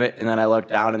bite out of it, and then I looked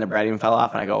down and the breading fell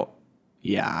off, and I go,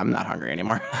 yeah, I'm not hungry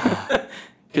anymore.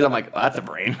 Because I'm like, oh, that's a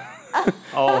brain.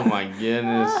 Oh my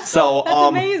goodness. So That's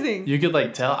amazing. You could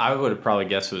like tell. I would have probably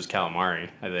guessed it was calamari.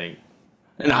 I think.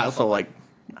 And I also like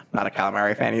not a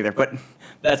calamari fan either, but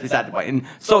that's beside the point. And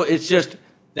so it's just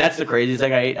that's the craziest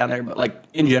thing I ate down there. But like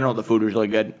in general, the food was really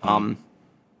good.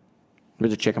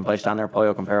 There's a chicken place down there,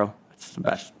 Pollo Campero. It's the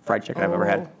best fried chicken I've ever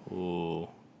had. Ooh.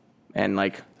 And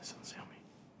like That sounds yummy.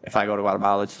 if I go to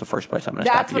Guatemala, it's the first place I'm gonna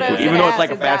stop That's to what get I was food. Even gonna though it's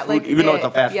like ask, a is fast that, food, like, even though it's a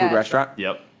it? fast Yeah. food restaurant,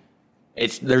 Yep.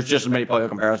 there's just as many Pollo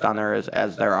Camperos down there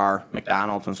as there are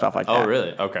McDonald's and stuff like that. Oh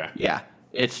really? Okay. Yeah,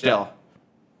 it's the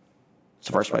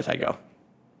first place I go.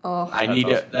 Oh, I That's need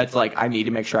awesome. to. That's like I need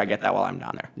to make sure I get that while I'm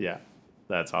down there. Yeah.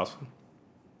 That's awesome.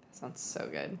 that sounds so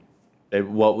good.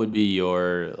 What would be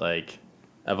your like,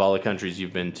 of all the countries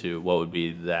you've been to, what would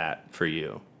be that for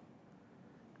you?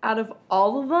 Out of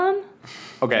all of them,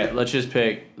 Okay, let's just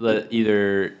pick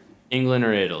either England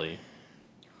or Italy.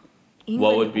 England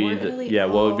What would be or the Italy?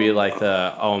 what would be Oh. like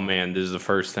the, oh man, this is the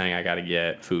first thing I got to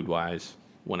get food wise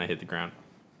when I hit the ground?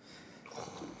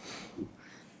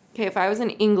 Okay, if I was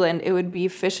in England, it would be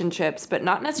fish and chips, but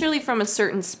not necessarily from a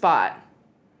certain spot.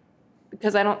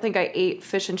 Because I don't think I ate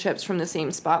fish and chips from the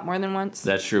same spot more than once.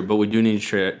 That's true, but we do need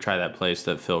to try that place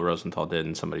that Phil Rosenthal did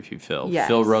and Somebody Feed Phil. Yes.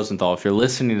 Phil Rosenthal, if you're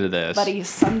listening to this, Buddy,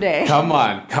 someday. come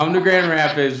on, come to Grand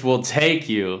Rapids. We'll take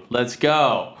you. Let's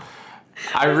go.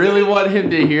 I really want him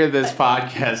to hear this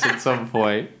podcast at some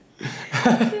point.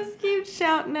 Just keep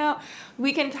shouting out.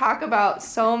 We can talk about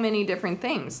so many different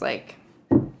things, like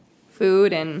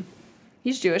food, and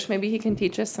he's Jewish. Maybe he can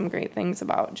teach us some great things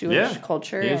about Jewish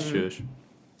culture. He is and Jewish.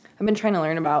 I've been trying to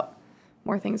learn about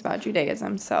more things about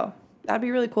Judaism, so that'd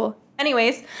be really cool.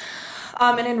 Anyways,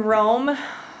 and in Rome,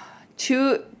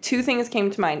 two things came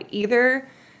to mind. Either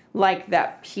like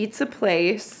that pizza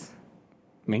place,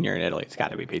 I mean, you're in Italy; it's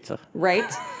got to be pizza.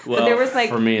 right? Well, but there was like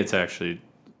for me, it's actually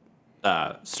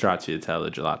Stracciatella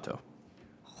Gelato.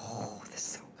 oh, this is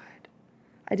so good.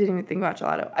 I didn't even think about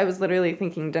gelato. I was literally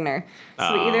thinking dinner. So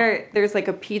Oh. either there's like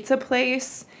a pizza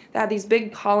place that had these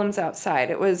big columns outside.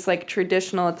 It was like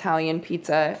traditional Italian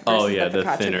pizza. Oh versus yeah, the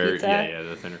focaccia thinner, pizza.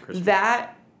 the thinner crispy.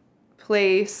 That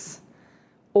place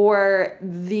or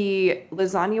the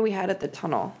lasagna we had at the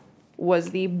tunnel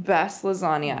was the best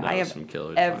lasagna That I was have some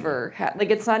killer ever had. Like,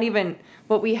 it's not even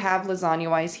what we have lasagna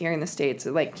wise here in the States.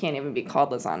 It like can't even be called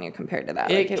lasagna compared to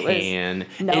that. It like, can.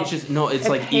 No, It's just it's it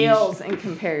like pales in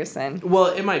comparison. Well,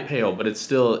 it might pale, but it's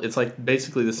like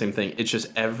basically the same thing. It's just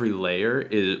every layer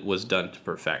was done to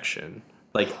perfection.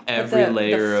 Like every the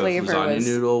layer of flavor lasagna was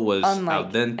noodle was al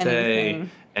unlike dente, anything.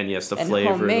 and yes, the And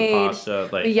flavor homemade. of the pasta.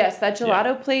 Like, But yes, that yeah.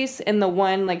 gelato place and the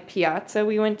one like piazza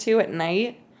we went to at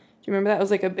night. Do you remember that? It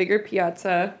was like a bigger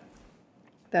piazza.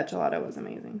 That gelato was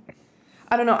amazing.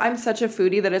 I don't know. I'm such a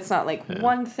foodie that it's not like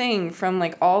one thing from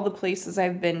like all the places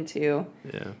I've been to.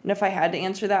 Yeah. And if I had to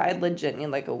answer that, I'd legit need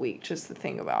like a week just to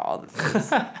think about all the things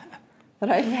that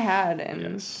I've had. And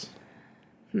Yes.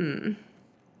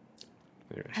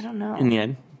 I don't know. In the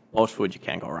end, most food you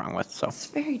can't go wrong with. So It's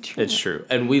very true. It's true,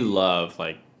 and we love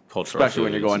like cultural, especially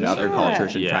when you're foods going to and other stuff.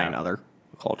 cultures and Yeah. trying other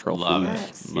cultural Love foods. it.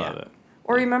 Yes. Love Yeah. it.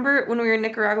 Or remember when we were in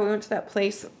Nicaragua, we went to that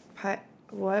place.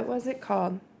 What was it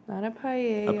called? Not a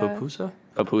paella. A pupusa?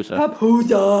 Papusa.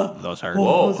 Papusa. Those are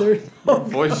Whoa! Your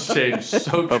voice changed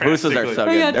so Papusas are drastically. so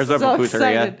I good. got There's a so papuseria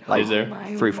excited. like Is there?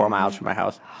 3-4 miles from my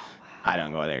house. I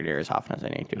don't go there near as often as I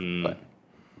need to. But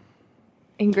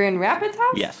In Grand Rapids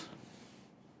house? yes.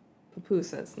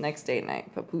 Papusas. Next date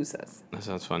night. Papusas. That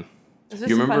sounds fun. It's just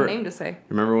You a fun remember- name to say.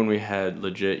 Remember when we had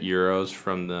legit Euros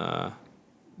from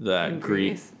that In Greek?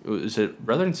 Greece. Was it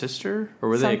brother and sister, or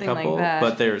were Something they a like couple? that.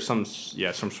 But they were some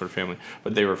sort of family.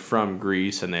 But they were from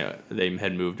Greece, and they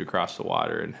had moved across the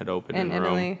water and had opened In in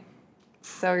Rome. Italy.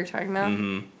 Is that what you're talking about?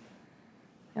 Mm-hmm.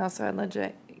 I also had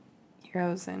legit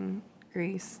heroes in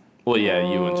Greece. Well, yeah,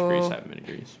 you went to Greece. Oh. I haven't been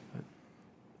to Greece. But.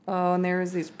 Oh, and there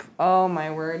was these. Oh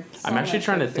my word! I'm So actually much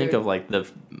trying to good think food. of like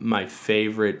my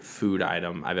favorite food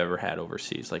item I've ever had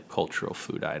overseas, like cultural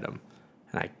food item,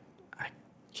 and I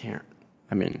can't.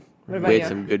 I mean, What about we you? had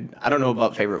some good. I don't know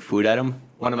about favorite food item.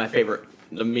 One of my favorite,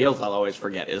 the meals I'll always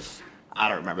forget is, I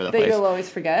don't remember the That place. you'll always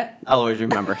forget. I'll always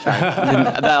remember. Sorry.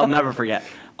 That I'll never forget.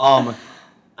 I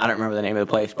don't remember the name of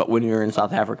the place, but when we were in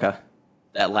South Africa,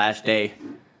 that last day,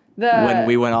 when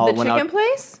we went the went chicken out,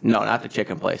 place. no, not the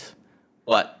chicken place,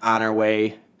 but on our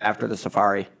way after the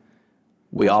safari,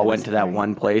 we all went to that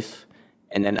one place,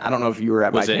 and then I don't know if you were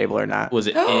at my table or not. Was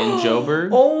it in Joburg?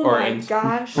 Oh or my in,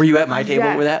 gosh! Were you at my table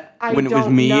Yes. with that? I When it was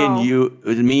don't me know. and you, it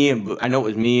was me and I know it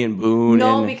was me and Boone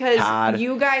No, and because Todd.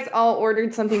 you guys all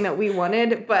ordered something that we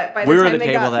wanted, but by the we were at time the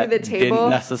they table got that through the table, didn't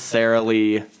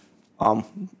necessarily.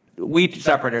 We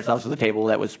separated ourselves to the table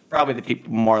that was probably the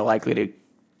people more likely to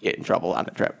get in trouble on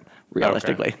the trip,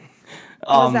 realistically.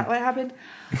 was that what happened?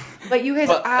 But you guys,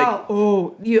 But, like,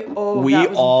 we we that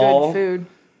was all- good food.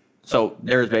 So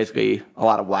there's basically a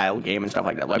lot of wild game and stuff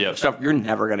like that, like Yep. stuff you're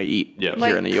never gonna eat Yep. here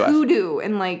Like in the U.S. kudu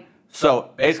and like So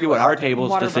basically, what our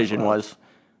table's Water decision buffalo. was,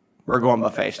 we're going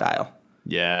buffet style,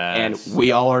 yeah. and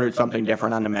we all ordered something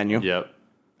different on the menu. Yep.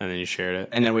 And then you shared it.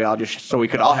 And then we all just, so we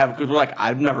could all have, because we're like,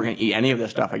 I'm never going to eat any of this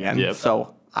stuff again. Yep.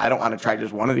 So I don't want to try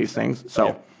just one of these things. So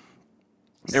Yep.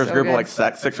 there was So a group of good.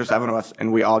 like six or seven of us,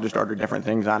 and we all just ordered different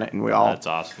things on it. And we all, That's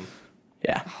awesome.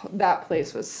 yeah. that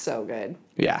place was so good.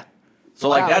 Yeah. So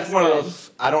like, That that's was one of good.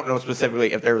 those, I don't know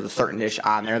specifically if there was a certain dish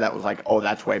on there that was like, oh,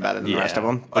 that's way better than the rest of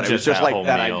them. But it was just like whole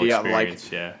that meal idea of like,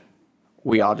 experience, yeah.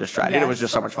 we all just tried it. It was Yes.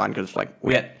 just so much fun because like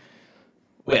we had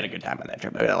a good time on that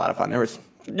trip. We had a lot of fun. There was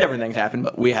different things happened,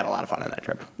 but we had a lot of fun on that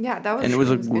trip. Yeah, that was. And it was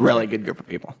a good. really good group of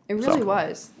people. It really So,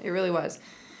 was. It really was.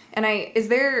 And is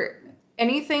there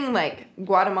anything like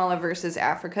Guatemala versus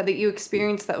Africa that you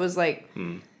experienced that was like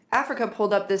Africa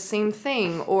pulled up this same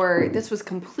thing or this was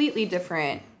completely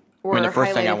different? Or I mean, the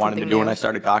first thing I highlighted wanted to something do when new? I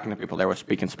started talking to people, they were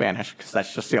speaking Spanish because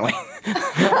that's just the only.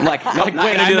 I'm like, nope, Like, not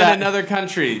wait, gonna I'm do in that. another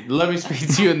country. Let me speak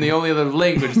to you in the only other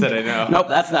language that I know. Nope,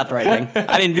 that's not the right thing.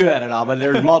 I didn't do that at all. But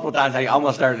there was multiple times I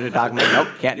almost started to talk. I'm like, nope,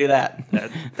 can't do that.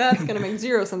 That's gonna make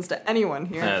zero sense to anyone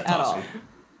here That's at awesome.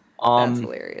 all. That's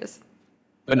hilarious.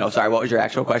 But no, sorry. What was your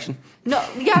actual question? No,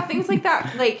 yeah, things like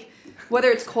that. Like whether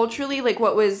it's culturally, like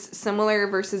what was similar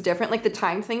versus different. Like the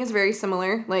time thing is very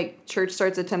similar. Like church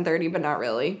starts at 10:30, but not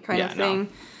really, kind Yeah, of no.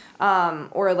 thing.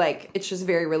 Or like it's just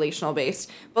very relational based.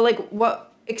 But like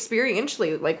what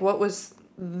experientially, like what was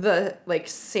the like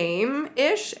same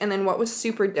ish, and then what was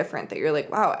super different that you're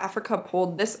like, wow, Africa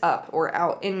pulled this up or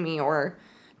out in me or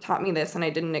taught me this, and I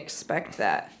didn't expect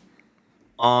that.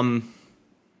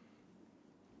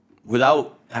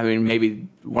 Without, I mean, maybe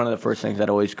one of the first things that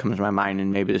always comes to my mind,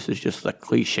 and maybe this is just a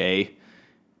cliche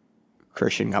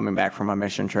Christian coming back from a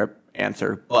mission trip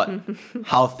answer, but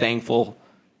how thankful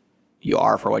you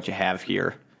are for what you have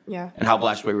here. Yeah. And how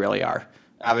blessed we really are.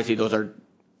 Obviously, there's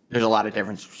a lot of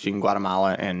difference between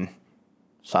Guatemala and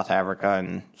South Africa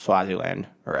and Swaziland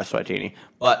or Eswatini,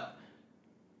 but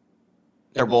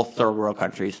they're both third world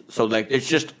countries. So like, it's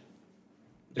just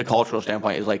the cultural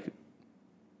standpoint is like,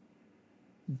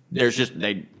 they're just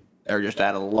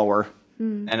at a lower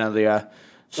end of the,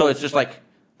 so it's just like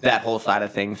that whole side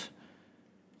of things.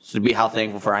 So to be how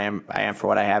thankful I am for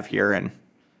what I have here, and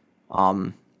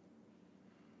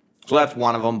so So that's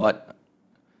one of them, but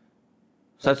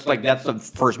so that's the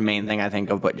first main thing I think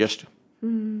of, but just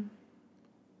the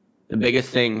biggest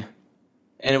thing,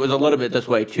 and it was a little bit this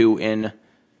way too in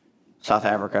South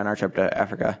Africa and our trip to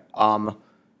Africa,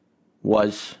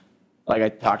 was like I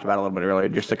talked about a little bit earlier,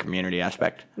 just the community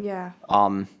aspect. Yeah.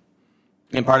 And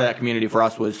part of that community for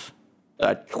us was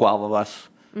 12 of us,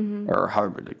 or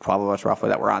however, 12 of us roughly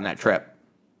that were on that trip.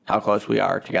 How close we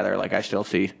are together. Like I still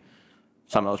see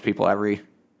some of those people every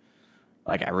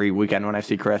weekend when I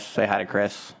see Chris. Say hi to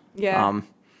Chris. Yeah.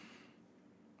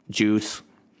 Juice.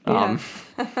 Yeah.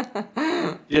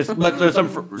 But there's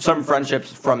some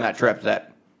friendships from that trip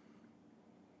that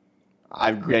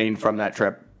I've gained from that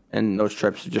trip, and those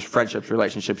trips, just friendships,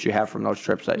 relationships you have from those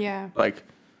trips that like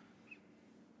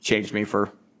changed me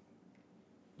for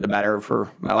the better for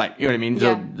my life. You know what I mean? Yeah.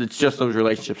 So it's just those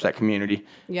relationships, that community,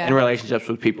 Yeah. and relationships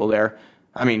with people there.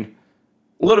 I mean,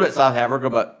 a little bit South Africa,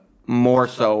 but more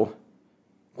so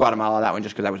Guatemala. That one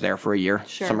just because I was there for a year.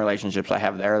 Sure. Some relationships I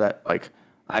have there that like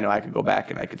I know I could go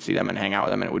back and I could see them and hang out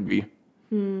with them, and it would be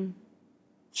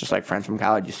it's just like friends from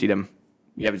college. You see them,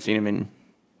 you haven't seen them in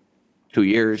 2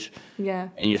 years, Yeah.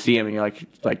 and you see them, and you're like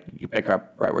you pick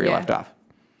up right where you Yeah. left off.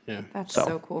 Yeah. That's So.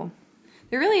 so cool.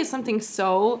 There really is something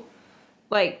so,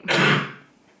 like,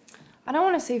 I don't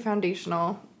want to say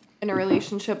foundational in a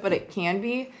relationship, but it can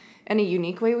be in a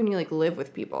unique way when you, like, live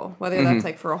with people. Whether that's,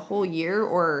 like, for a whole year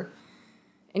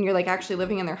and you're, like, actually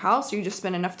living in their house, or you just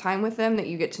spend enough time with them that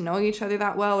you get to know each other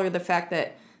that well, or the fact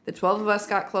that the 12 of us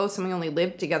got close and we only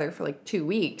lived together for, like, 2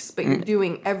 weeks, but you're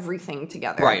doing everything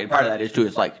together. Right, and part of that is too.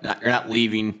 It's like you're not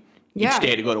leaving Yeah. each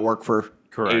day to go to work for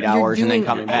Correct. 8 You're hours You're and doing then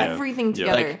coming back. everything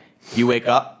together. Like you wake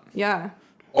up, Yeah.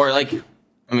 or like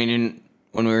I mean,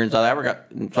 when we were in South Africa,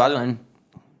 in Swaziland,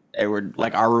 they were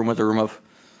like our room was a room of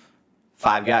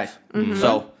 5 guys.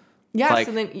 So Yeah, like,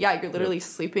 so then, you're literally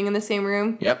sleeping in the same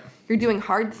room. Yep. You're doing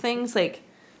hard things, like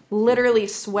literally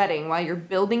sweating while you're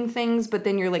building things, but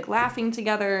then you're like laughing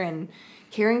together and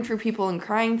caring for people and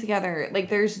crying together. Like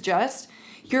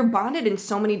you're bonded in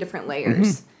so many different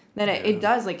layers that it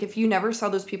does. Like if you never saw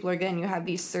those people again, you have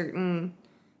these certain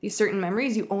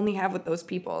memories you only have with those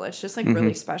people. It's just like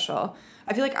really special.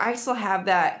 I feel like I still have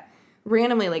that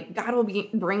randomly, like God will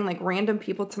bring like random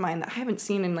people to mind that I haven't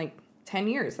seen in like 10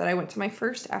 years that I went to my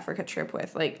first Africa trip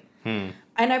with. Like, and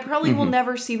I probably will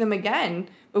never see them again,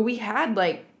 but we had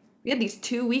these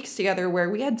 2 weeks together where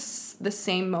we had the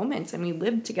same moments and we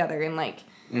lived together, and like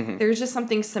there's just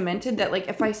something cemented that like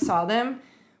if I saw them,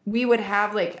 we would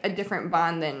have like a different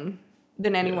bond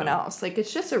than anyone else. Like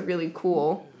it's just a really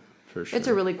cool, For sure. it's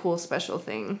a really cool special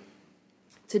thing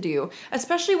to do,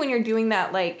 especially when you're doing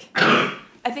that. Like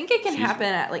I think it can happen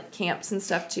at like camps and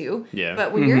stuff too. Yeah.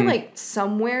 But when you're like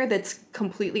somewhere that's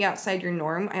completely outside your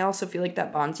norm, I also feel like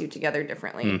that bonds you together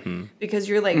differently because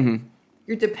you're like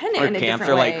you're dependent or in a camps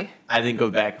different are way. like I think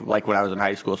of back like when I was in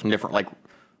high school, some different like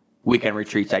weekend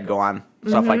retreats I'd go on,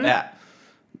 stuff like that.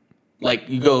 Like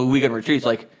you go to weekend retreats,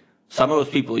 like some of those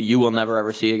people you will never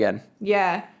ever see again.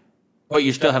 Yeah. But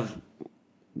you still have,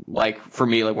 like, for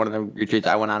me, like, one of the retreats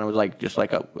I went on, it was, like, just,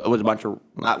 like, it was a bunch of,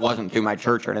 that wasn't through my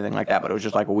church or anything like that, but it was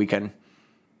just, like, a weekend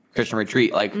Christian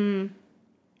retreat. Like,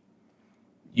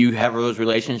 you have those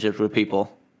relationships with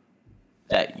people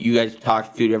that you guys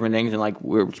talk through different things, and, like,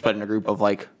 we were split in a group of,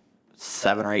 like,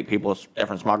 7 or 8 people,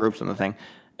 different small groups in the thing.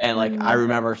 And, like, I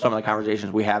remember some of the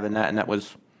conversations we have in that, and that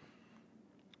was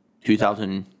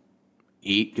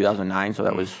 2008, 2009, so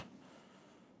that was...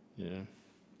 Yeah.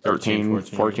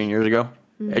 14 years ago.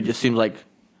 It just seems like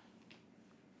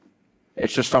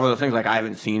it's just some of those things like I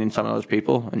haven't seen in some of those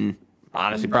people, and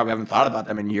honestly probably haven't thought about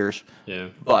them in years. Yeah.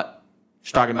 But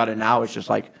just talking about it now, it's just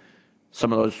like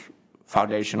some of those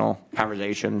foundational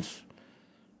conversations,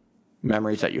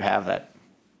 memories that you have that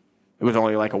it was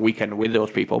only like a weekend with those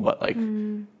people, but like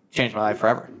changed my life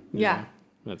forever. Yeah.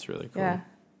 That's really cool. Yeah.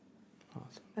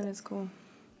 Awesome. That is cool.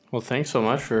 Well, thanks so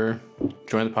much for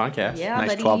joining the podcast. Yeah, Nice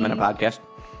buddy. 12-minute podcast.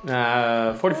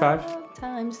 45.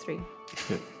 Times 3.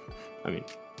 I mean,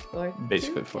 4.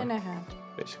 Basically 4. 2.5.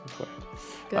 basically 4.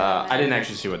 Good. I didn't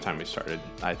actually see what time we started.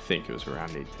 I think it was around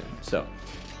 8:10. So,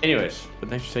 anyways, but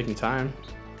thanks for taking time,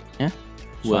 Yeah.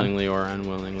 willingly or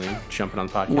unwillingly, jumping on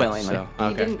the podcast. Willingly. So, He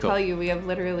okay, didn't cool. tell you we have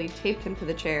literally taped him to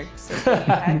the chair, so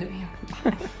he had to be on the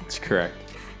podcast. That's correct.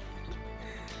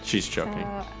 She's joking.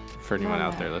 Uh, For anyone no,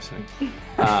 out no. there listening.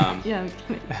 Yeah, I'm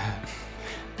kidding.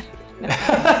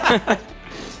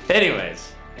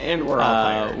 Anyways, And we're all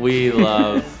tired. we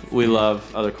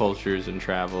love other cultures and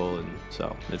travel, and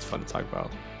so it's fun to talk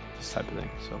about this type of thing.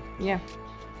 So Yeah.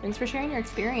 Thanks for sharing your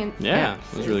experience. yeah,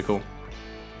 it was really cool.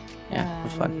 Yeah, it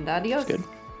was fun. And adios. Good.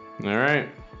 All right,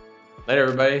 later,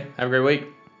 everybody. Have a great week.